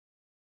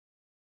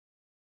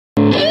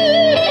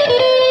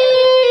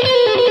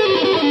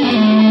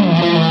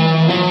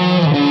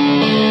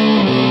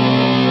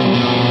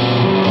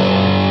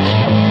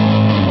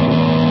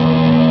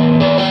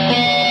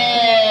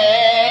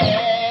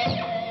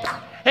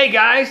Hey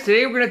guys,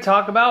 today we're going to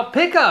talk about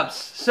pickups.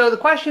 So the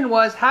question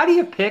was, how do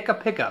you pick a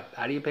pickup?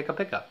 How do you pick a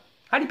pickup?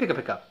 How do you pick a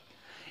pickup?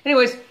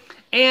 Anyways,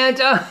 and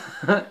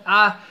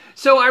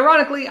so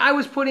ironically, I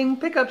was putting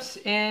pickups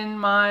in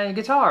my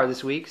guitar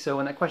this week. So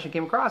when that question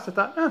came across, I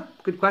thought, oh,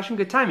 good question,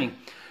 good timing.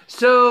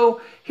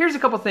 So here's a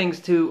couple things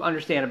to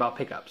understand about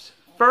pickups.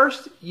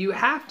 First, you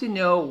have to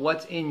know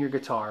what's in your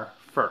guitar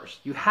first.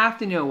 You have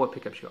to know what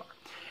pickups you are.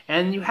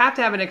 And you have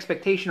to have an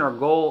expectation or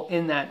goal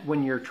in that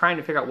when you're trying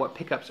to figure out what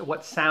pickups,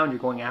 what sound you're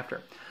going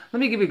after. Let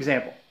me give you an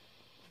example.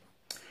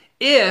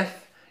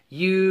 If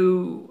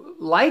you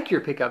like your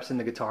pickups in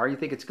the guitar, you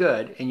think it's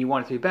good, and you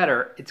want it to be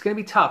better, it's going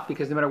to be tough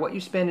because no matter what you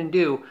spend and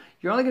do,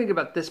 you're only going to get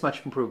about this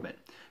much improvement.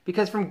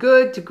 Because from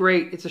good to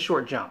great, it's a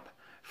short jump.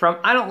 From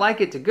I don't like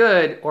it to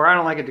good or I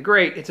don't like it to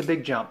great, it's a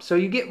big jump. So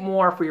you get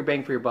more for your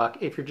bang for your buck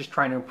if you're just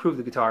trying to improve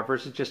the guitar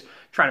versus just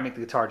trying to make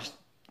the guitar just,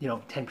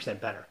 10%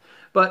 better.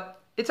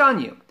 But it's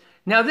on you.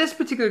 Now this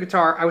particular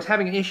guitar I was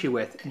having an issue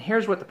with, and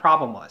here's what the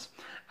problem was.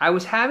 I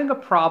was having a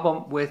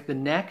problem with the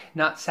neck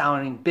not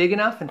sounding big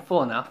enough and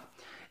full enough,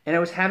 and I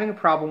was having a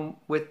problem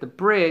with the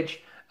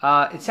bridge.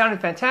 It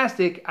sounded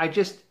fantastic, I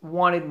just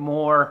wanted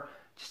more,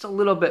 just a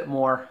little bit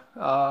more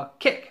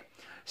kick.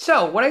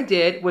 So what I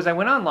did was I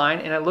went online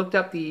and I looked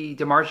up the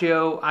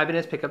DiMarzio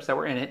Ibanez pickups that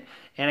were in it,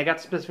 and I got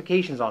the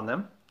specifications on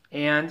them,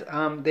 and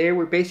they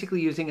were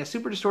basically using a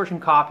super distortion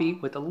copy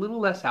with a little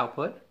less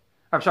output.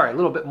 I'm sorry, a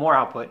little bit more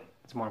output.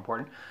 It's more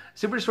important.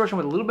 Super distortion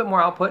with a little bit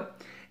more output,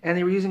 and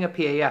they were using a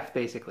PAF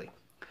basically.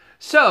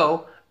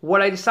 So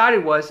what I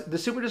decided was the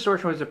super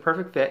distortion was a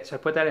perfect fit, so I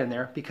put that in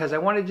there because I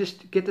wanted to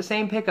just get the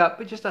same pickup,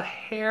 but just a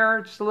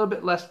hair, just a little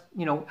bit less,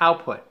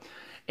 output.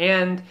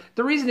 And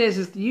the reason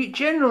is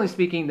generally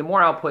speaking, the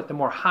more output, the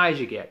more highs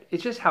you get.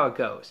 It's just how it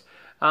goes.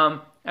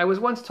 I was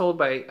once told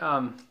by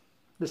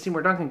the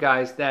Seymour Duncan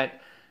guys that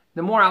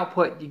the more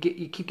output you get,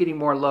 you keep getting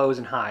more lows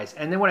and highs.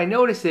 And then what I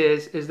notice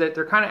is that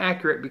they're kind of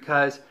accurate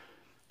because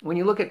when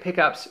you look at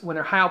pickups, when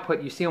they're high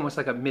output, you see almost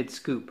like a mid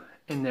scoop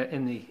in the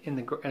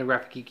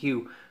graphic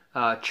EQ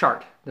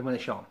chart when they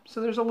show them.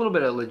 So there's a little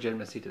bit of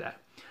legitimacy to that.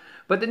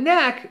 But the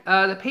neck,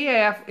 the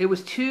PAF, it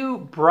was too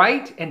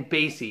bright and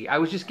bassy. I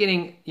was just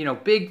getting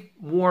big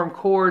warm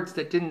chords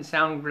that didn't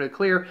sound really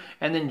clear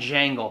and then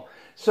jangle.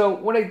 So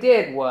what I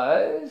did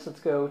was, let's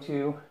go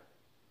to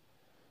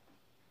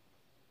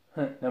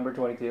number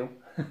 22.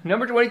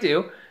 Number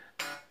 22.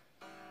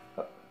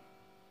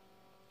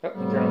 Oh,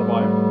 turn on the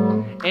volume.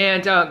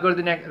 And go to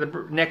the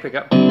neck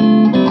pickup.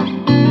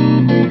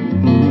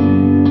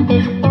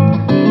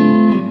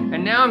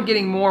 And now I'm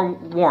getting more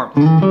warmth.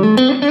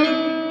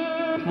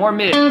 More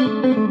mid.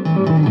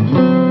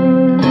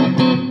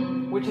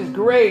 Which is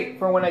great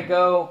for when I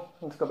go,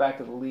 let's go back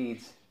to the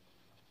leads.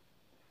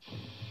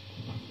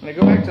 When I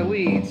go back to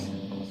leads,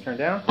 let's turn it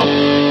down.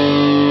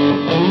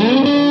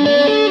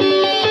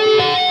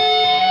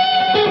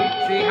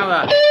 See how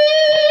that?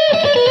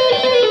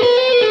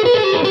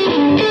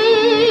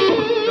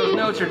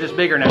 Are just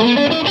bigger now.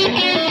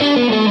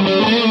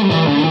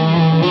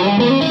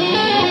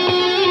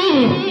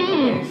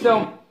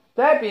 So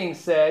that being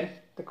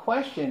said, the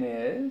question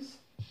is,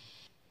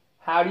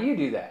 how do you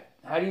do that?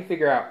 How do you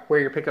figure out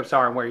where your pickups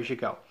are and where you should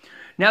go?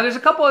 Now there's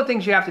a couple of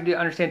things you have to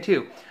understand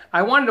too.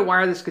 I wanted to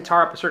wire this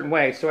guitar up a certain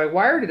way, so I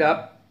wired it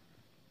up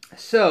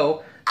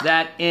so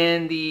that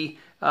in the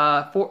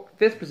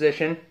fifth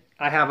position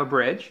I have a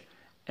bridge,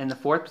 in the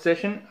fourth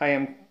position I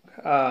am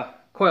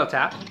coil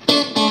tap.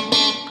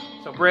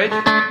 So bridge,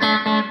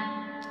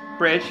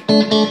 bridge,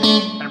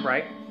 kind of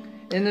bright.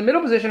 In the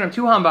middle position, I'm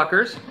two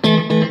humbuckers.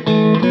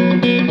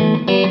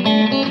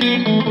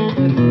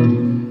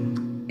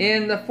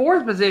 In the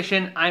fourth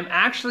position, I'm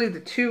actually the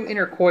two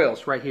inner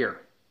coils right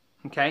here.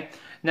 Okay?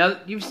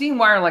 Now, you've seen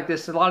wiring like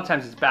this, a lot of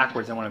times it's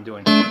backwards than what I'm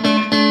doing.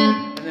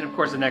 And then, of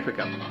course, the neck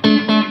pickup.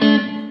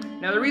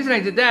 Now, the reason I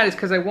did that is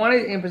because I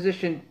wanted in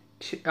position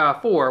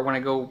 4 when I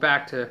go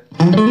back to...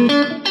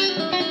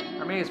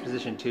 Or maybe it's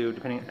position 2,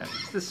 depending.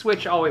 It's the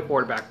switch all the way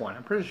forward, back 1.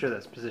 I'm pretty sure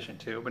that's position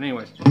 2, but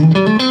anyways.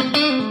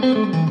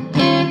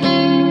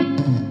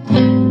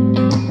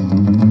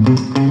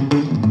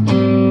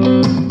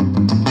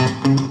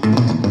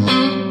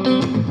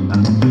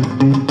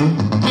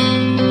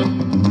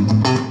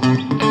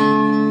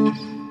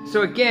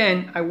 So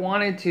again, I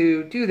wanted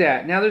to do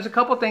that. Now there's a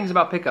couple things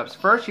about pickups.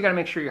 First, you got to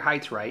make sure your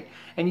height's right,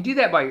 and you do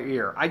that by your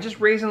ear. I just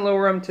raise and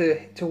lower them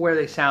to where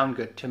they sound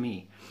good to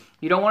me.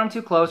 You don't want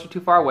them too close or too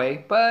far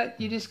away, but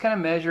you just kind of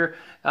measure,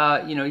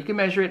 you can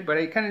measure it,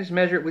 but you kind of just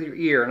measure it with your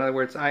ear. In other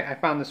words, I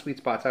found the sweet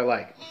spots I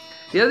like.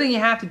 The other thing you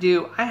have to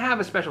do, I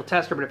have a special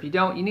tester, but if you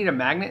don't, you need a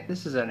magnet.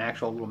 This is an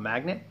actual little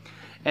magnet.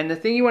 And the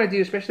thing you want to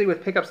do, especially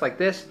with pickups like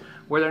this,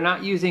 where they're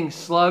not using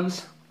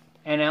slugs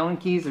and Allen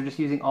keys, they're just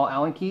using all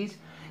Allen keys,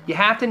 you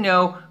have to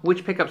know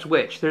which pickup's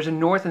which. There's a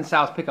north and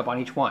south pickup on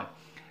each one.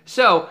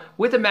 So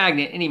with a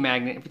magnet, any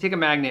magnet, if you take a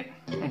magnet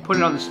and put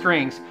it on the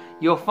strings,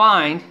 you'll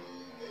find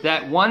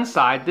that one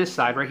side, this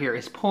side right here,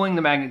 is pulling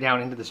the magnet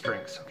down into the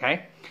strings,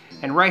 okay?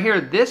 And right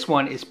here, this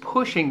one is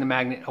pushing the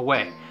magnet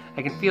away.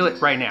 I can feel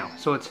it right now.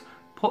 So it's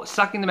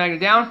sucking the magnet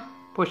down,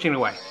 pushing it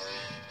away.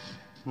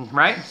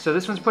 right? So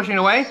this one's pushing it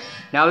away.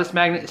 Now this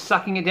magnet is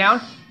sucking it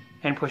down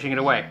and pushing it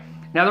away.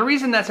 Now the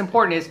reason that's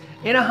important is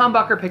in a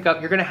humbucker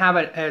pickup, you're going to have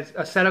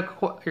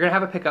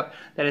a pickup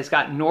that has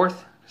got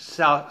north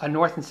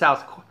and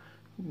south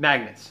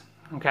magnets,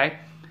 okay?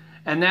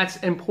 And that's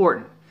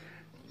important.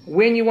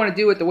 When you want to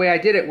do it the way I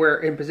did it, where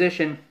in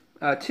position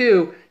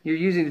 2, you're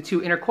using the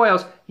 2 inner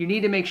coils, you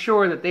need to make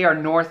sure that they are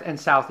north and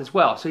south as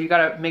well. So you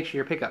got to make sure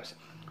your pickups.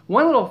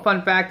 One little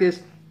fun fact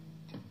is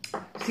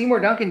Seymour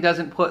Duncan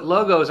doesn't put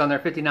logos on their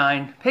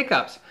 59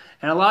 pickups.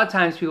 And a lot of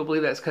times people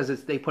believe that's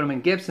because they put them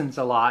in Gibsons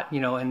a lot, you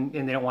know, and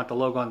they don't want the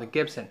logo on the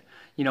Gibson.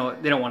 You know,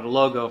 they don't want a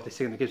logo if they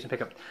stick in the Gibson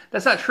pickup.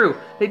 That's not true.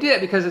 They do that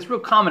because it's real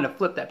common to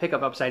flip that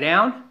pickup upside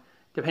down,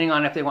 depending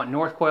on if they want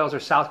north coils or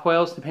south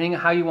coils, depending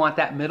on how you want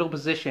that middle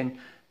position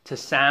to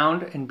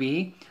sound and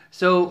be.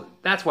 So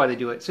that's why they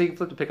do it. So you can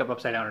flip the pickup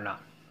upside down or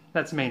not.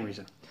 That's the main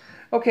reason.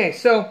 Okay,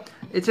 so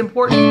it's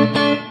important.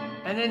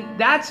 And then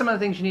that's some of the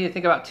things you need to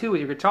think about too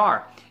with your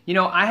guitar. You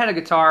know, I had a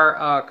guitar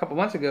a couple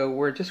months ago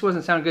where it just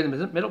wasn't sounding good in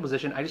the middle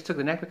position. I just took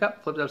the neck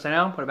pickup, flipped it upside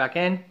down, put it back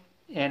in,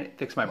 and it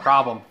fixed my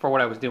problem for what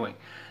I was doing.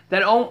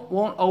 That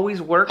won't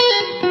always work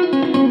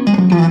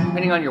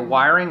depending on your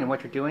wiring and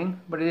what you're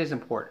doing, but it is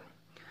important.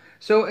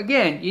 So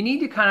again, you need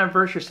to kind of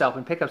verse yourself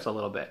in pickups a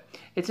little bit.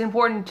 It's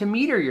important to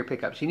meter your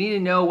pickups. You need to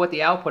know what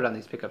the output on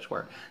these pickups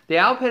were. The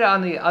output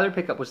on the other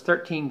pickup was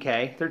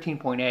 13K,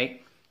 13.8,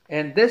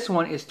 and this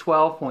one is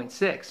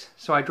 12.6.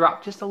 So I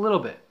dropped just a little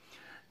bit.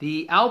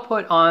 The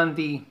output on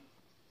the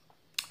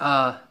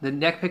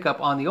neck pickup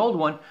on the old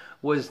one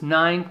was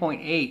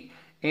 9.8,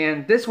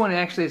 and this one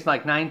actually is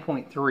like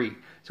 9.3.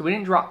 So we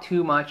didn't drop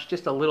too much,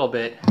 just a little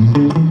bit.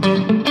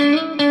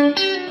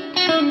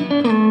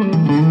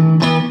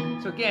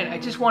 So again, I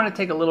just want to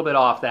take a little bit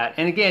off that.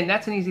 And again,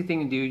 that's an easy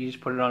thing to do. You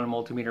just put it on a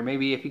multimeter.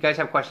 Maybe if you guys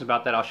have questions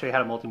about that, I'll show you how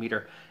to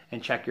multimeter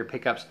and check your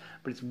pickups.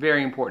 But it's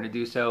very important to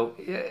do so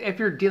if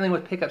you're dealing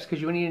with pickups,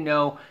 because you need to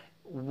know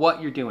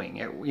what you're doing.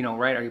 You know,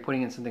 right? Are you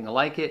putting in something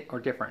like it or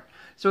different?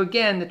 So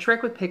again, the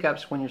trick with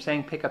pickups, when you're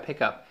saying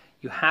pickup,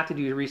 you have to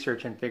do your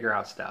research and figure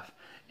out stuff.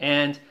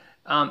 And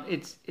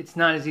it's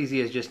not as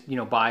easy as just, you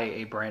know, buy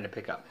a brand of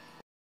pickup.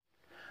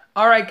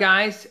 All right,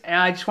 guys,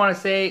 I just want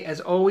to say, as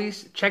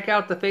always, check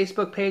out the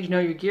Facebook page, Know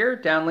Your Gear,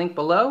 down link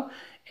below.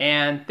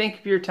 And thank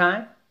you for your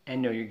time,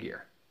 and know your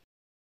gear.